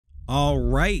All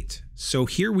right, so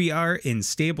here we are in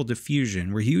Stable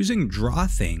Diffusion. We're using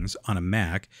DrawThings on a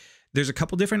Mac. There's a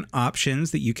couple different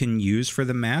options that you can use for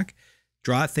the Mac,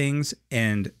 DrawThings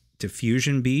and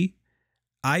Diffusion B.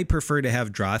 I prefer to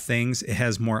have DrawThings. It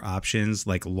has more options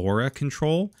like LoRa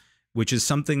control, which is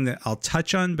something that I'll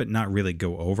touch on but not really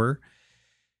go over.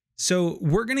 So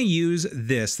we're going to use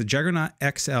this, the Juggernaut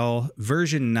XL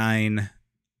version 9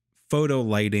 photo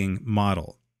lighting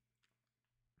model.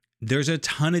 There's a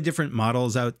ton of different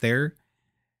models out there.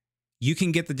 You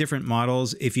can get the different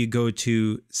models if you go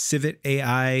to Civet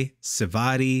AI,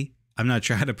 Civati. I'm not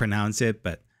sure how to pronounce it,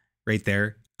 but right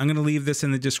there. I'm going to leave this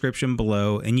in the description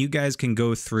below, and you guys can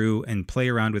go through and play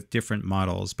around with different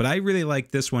models. But I really like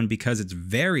this one because it's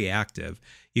very active.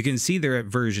 You can see they're at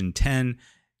version 10.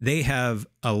 They have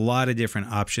a lot of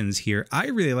different options here. I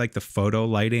really like the photo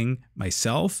lighting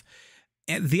myself.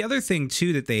 And the other thing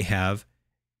too that they have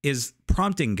is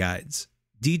prompting guides,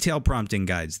 detailed prompting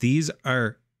guides. These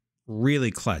are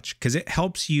really clutch because it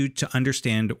helps you to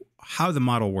understand how the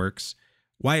model works,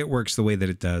 why it works the way that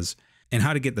it does, and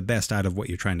how to get the best out of what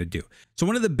you're trying to do. So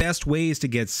one of the best ways to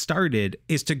get started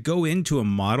is to go into a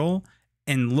model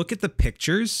and look at the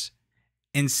pictures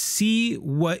and see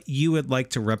what you would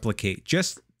like to replicate,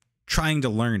 just trying to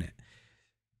learn it.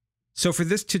 So for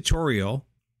this tutorial,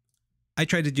 I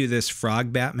tried to do this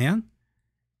frog Batman.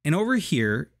 And over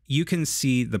here, you can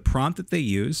see the prompt that they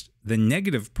used, the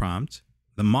negative prompt,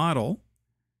 the model,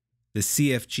 the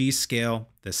CFG scale,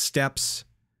 the steps,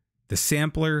 the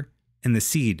sampler, and the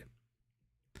seed.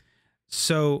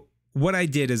 So what I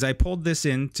did is I pulled this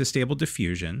into Stable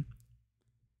Diffusion,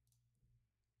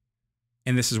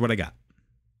 and this is what I got.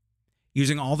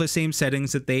 Using all the same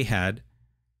settings that they had,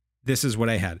 this is what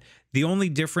I had. The only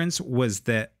difference was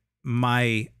that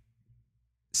my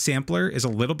sampler is a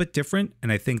little bit different, and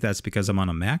I think that's because I'm on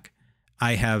a Mac.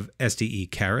 I have SDE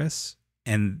Keras,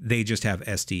 and they just have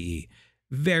SDE.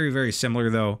 Very, very similar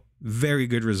though. Very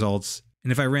good results.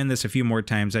 And if I ran this a few more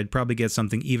times, I'd probably get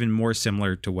something even more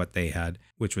similar to what they had,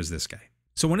 which was this guy.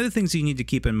 So one of the things you need to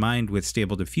keep in mind with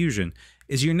Stable Diffusion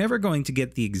is you're never going to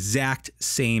get the exact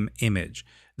same image.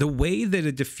 The way that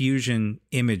a diffusion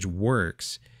image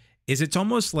works is it's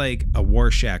almost like a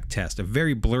Rorschach test, a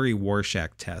very blurry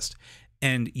Rorschach test.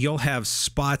 And you'll have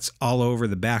spots all over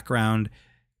the background,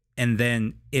 and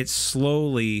then it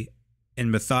slowly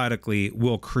and methodically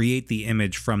will create the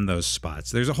image from those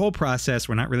spots. There's a whole process.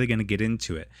 We're not really going to get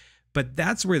into it, but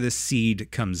that's where the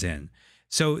seed comes in.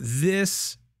 So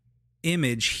this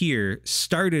image here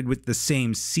started with the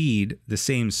same seed, the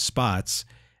same spots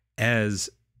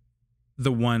as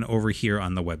the one over here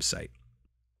on the website.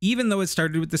 Even though it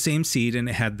started with the same seed and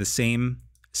it had the same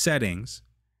settings,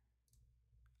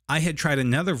 I had tried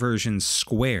another version,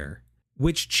 Square,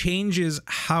 which changes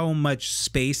how much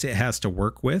space it has to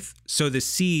work with. So the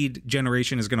seed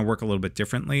generation is going to work a little bit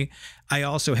differently. I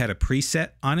also had a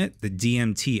preset on it, the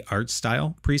DMT art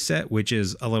style preset, which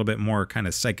is a little bit more kind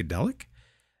of psychedelic.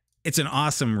 It's an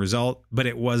awesome result, but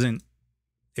it wasn't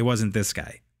this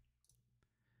guy.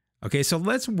 Okay, so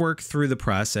let's work through the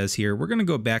process here. We're going to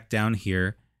go back down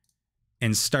here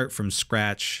and start from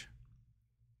scratch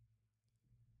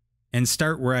and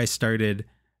start where I started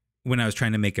when I was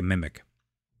trying to make a mimic.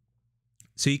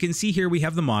 So you can see here we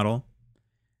have the model.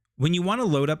 When you want to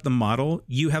load up the model,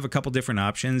 you have a couple different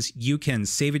options. You can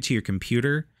save it to your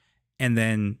computer and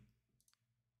then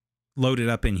load it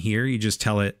up in here. You just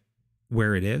tell it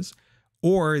where it is.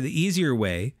 Or the easier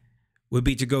way would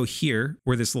be to go here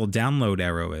where this little download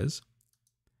arrow is.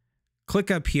 Click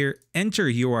up here, enter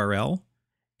URL,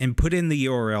 and put in the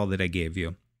URL that I gave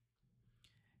you.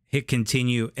 Hit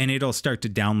continue, and it'll start to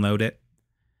download it.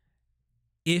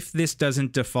 If this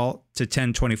doesn't default to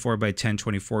 1024 by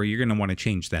 1024, you're going to want to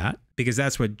change that because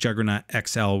that's what Juggernaut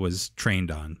XL was trained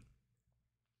on,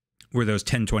 were those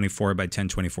 1024 by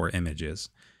 1024 images.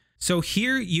 So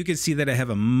here you can see that I have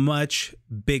a much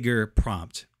bigger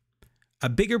prompt. A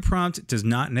bigger prompt does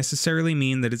not necessarily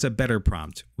mean that it's a better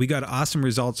prompt. We got awesome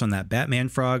results on that Batman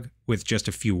frog with just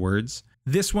a few words.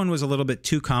 This one was a little bit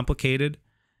too complicated.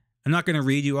 I'm not going to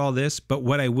read you all this, but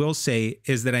what I will say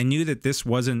is that I knew that this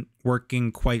wasn't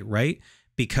working quite right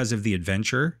because of the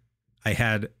adventurer. I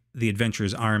had the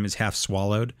adventurer's arm is half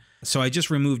swallowed. So I just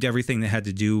removed everything that had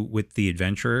to do with the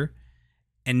adventurer.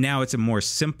 And now it's a more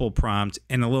simple prompt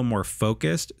and a little more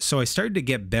focused. So I started to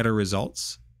get better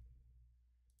results.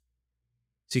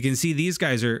 So you can see these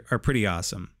guys are pretty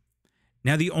awesome.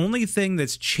 Now, the only thing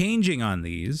that's changing on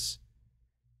these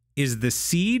is the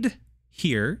seed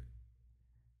here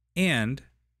and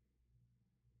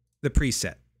the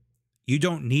preset. You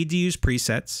don't need to use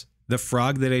presets. The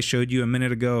frog that I showed you a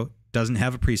minute ago doesn't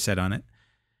have a preset on it.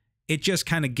 It just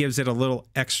kind of gives it a little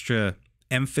extra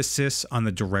emphasis on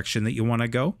the direction that you want to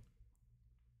go.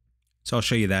 So I'll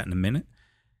show you that in a minute.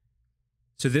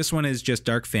 So this one is just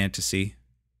dark fantasy.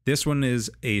 This one is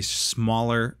a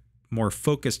smaller, more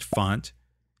focused font,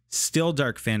 still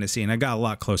dark fantasy, and I got a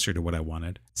lot closer to what I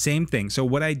wanted. Same thing. So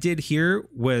what I did here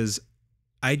was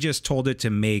I just told it to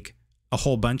make a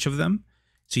whole bunch of them.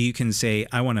 So you can say,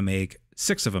 I want to make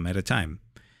 6 of them at a time.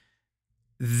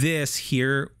 This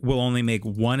here will only make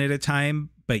 1 at a time,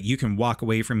 but you can walk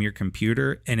away from your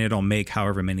computer and it'll make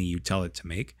however many you tell it to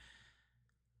make.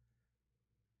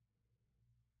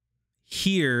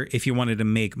 Here, if you wanted to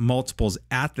make multiples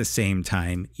at the same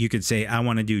time, you could say, I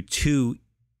want to do 2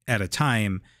 at a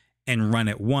time and run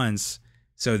it once.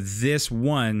 So this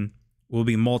one will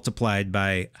be multiplied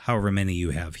by however many you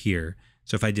have here.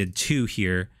 So if I did 2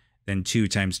 here, then 2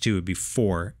 times 2 would be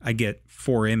 4. I get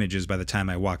 4 images by the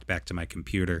time I walked back to my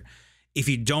computer. If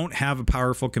you don't have a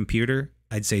powerful computer,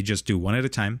 I'd say just do 1 at a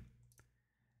time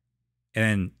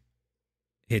and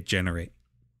hit generate.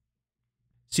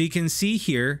 So you can see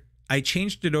here, I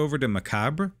changed it over to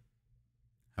macabre,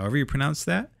 however you pronounce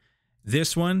that.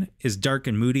 This one is dark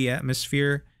and moody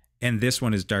atmosphere, and this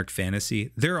one is dark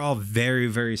fantasy. They're all very,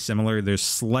 very similar. There's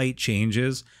slight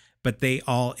changes, but they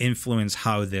all influence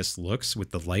how this looks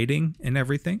with the lighting and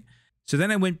everything. So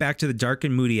then I went back to the dark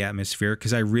and moody atmosphere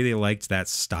because I really liked that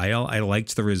style. I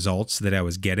liked the results that I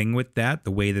was getting with that,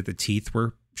 the way that the teeth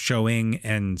were showing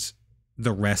and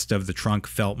the rest of the trunk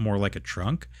felt more like a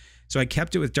trunk. So I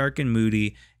kept it with dark and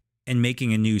moody and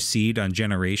making a new seed on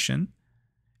generation.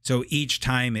 So each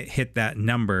time it hit that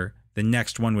number, the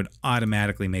next one would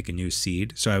automatically make a new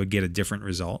seed. So I would get a different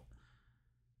result.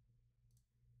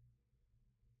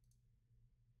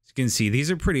 As you can see,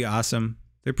 these are pretty awesome.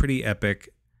 They're pretty epic.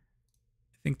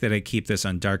 I think that I keep this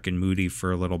on dark and moody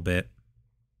for a little bit.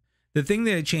 The thing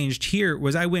that I changed here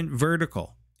was I went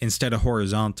vertical instead of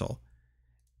horizontal.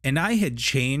 And I had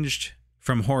changed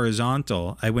from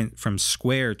horizontal, I went from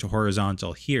square to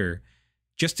horizontal here,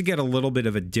 just to get a little bit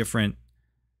of a different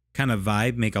kind of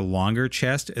vibe, make a longer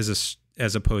chest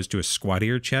as opposed to a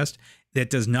squattier chest.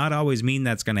 That does not always mean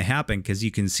that's going to happen, because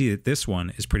you can see that this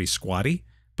one is pretty squatty,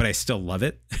 but I still love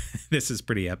it. This is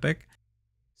pretty epic.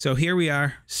 So here we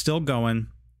are, still going.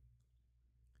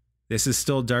 This is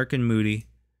still dark and moody,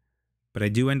 but I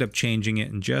do end up changing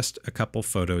it in just a couple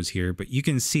photos here. But you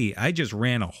can see I just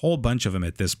ran a whole bunch of them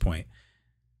at this point.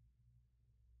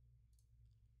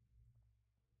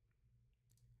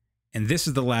 And this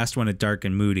is the last one at dark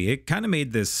and moody. It kind of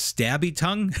made this stabby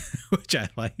tongue, which I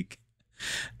like.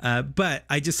 But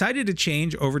I decided to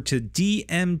change over to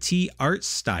DMT art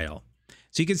style.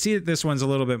 So you can see that this one's a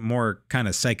little bit more kind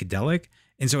of psychedelic.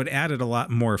 And so it added a lot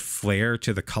more flair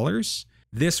to the colors.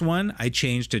 This one I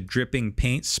changed to dripping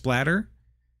paint splatter.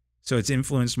 So it's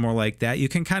influenced more like that. You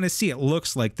can kind of see it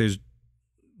looks like there's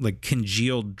like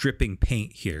congealed dripping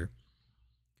paint here.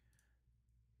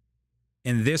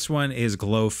 And this one is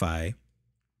Glow-Fi.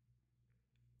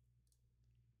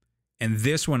 And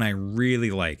this one I really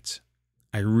liked.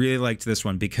 I really liked this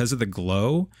one because of the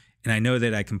glow. And I know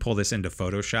that I can pull this into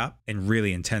Photoshop and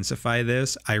really intensify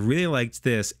this. I really liked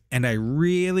this. And I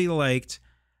really liked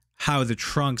how the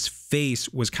trunk's face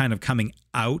was kind of coming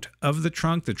out of the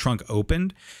trunk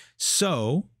opened.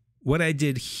 So what I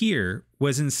did here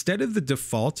was, instead of the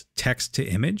default text to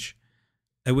image,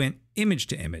 I went image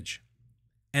to image.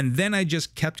 And then I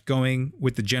just kept going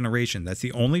with the generation. That's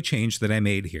the only change that I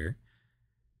made here.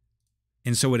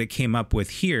 And so what it came up with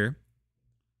here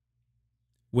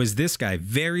was this guy,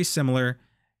 very similar.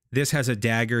 This has a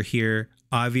dagger here.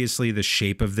 Obviously, the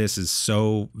shape of this is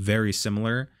so very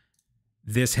similar.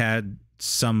 This had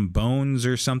some bones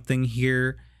or something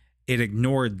here. It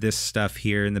ignored this stuff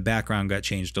here, and the background got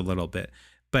changed a little bit.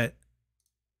 But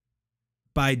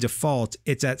by default,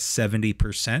 it's at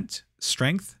 70%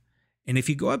 strength. And if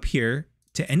you go up here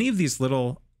to any of these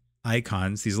little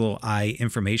icons, these little eye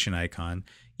information icon,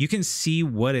 you can see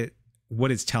what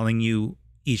it's telling you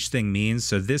each thing means.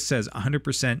 So this says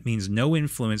 100% means no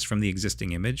influence from the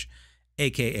existing image,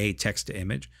 aka text to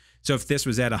image. So if this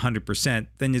was at 100%,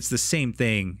 then it's the same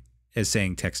thing as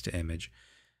saying text to image.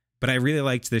 But I really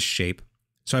liked this shape.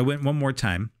 So I went one more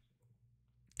time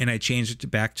and I changed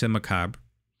it back to macabre.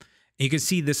 And you can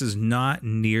see this is not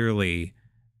nearly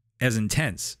as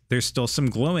intense. There's still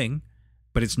some glowing,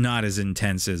 but it's not as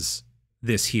intense as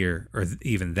this here or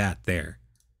even that there.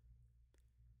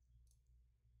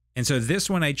 And so this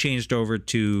one I changed over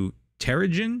to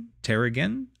Terrigen,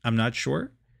 I'm not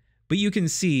sure. But you can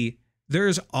see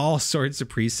there's all sorts of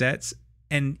presets,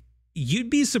 and you'd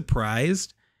be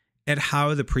surprised at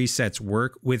how the presets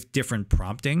work with different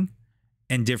prompting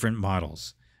and different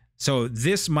models. So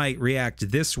this might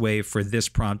react this way for this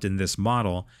prompt in this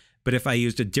model, but if I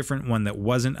used a different one that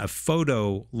wasn't a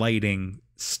photo lighting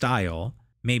style,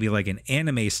 maybe like an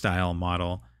anime style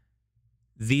model,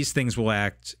 these things will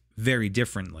act very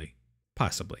differently,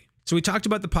 possibly. So we talked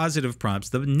about the positive prompts.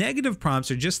 The negative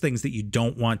prompts are just things that you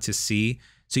don't want to see.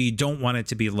 So you don't want it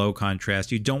to be low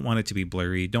contrast. You don't want it to be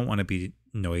blurry. You don't want it to be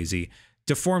noisy.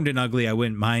 Deformed and ugly, I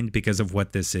wouldn't mind because of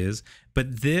what this is.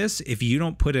 But this, if you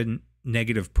don't put a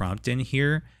negative prompt in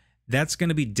here, that's going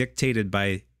to be dictated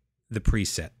by the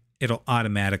preset. It'll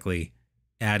automatically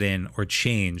add in or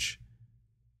change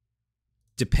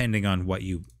depending on what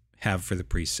you have for the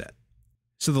preset.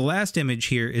 So the last image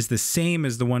here is the same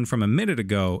as the one from a minute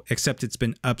ago, except it's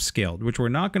been upscaled, which we're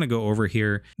not going to go over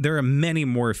here. There are many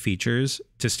more features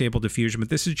to Stable Diffusion, but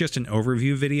this is just an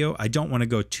overview video. I don't want to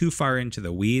go too far into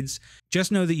the weeds.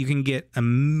 Just know that you can get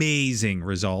amazing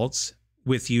results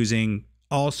with using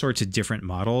all sorts of different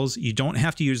models. You don't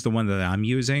have to use the one that I'm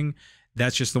using.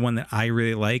 That's just the one that I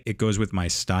really like. It goes with my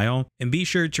style. And be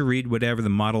sure to read whatever the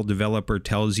model developer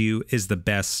tells you is the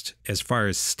best as far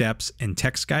as steps and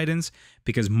text guidance,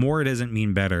 because more doesn't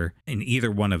mean better in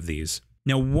either one of these.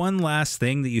 Now, one last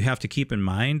thing that you have to keep in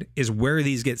mind is where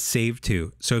these get saved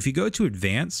to. So if you go to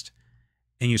Advanced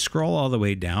and you scroll all the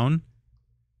way down,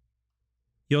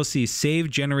 you'll see Save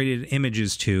Generated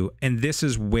Images to, and this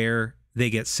is where they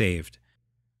get saved.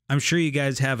 I'm sure you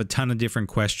guys have a ton of different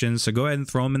questions, so go ahead and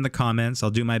throw them in the comments. I'll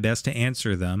do my best to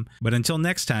answer them. But until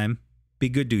next time, be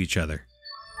good to each other.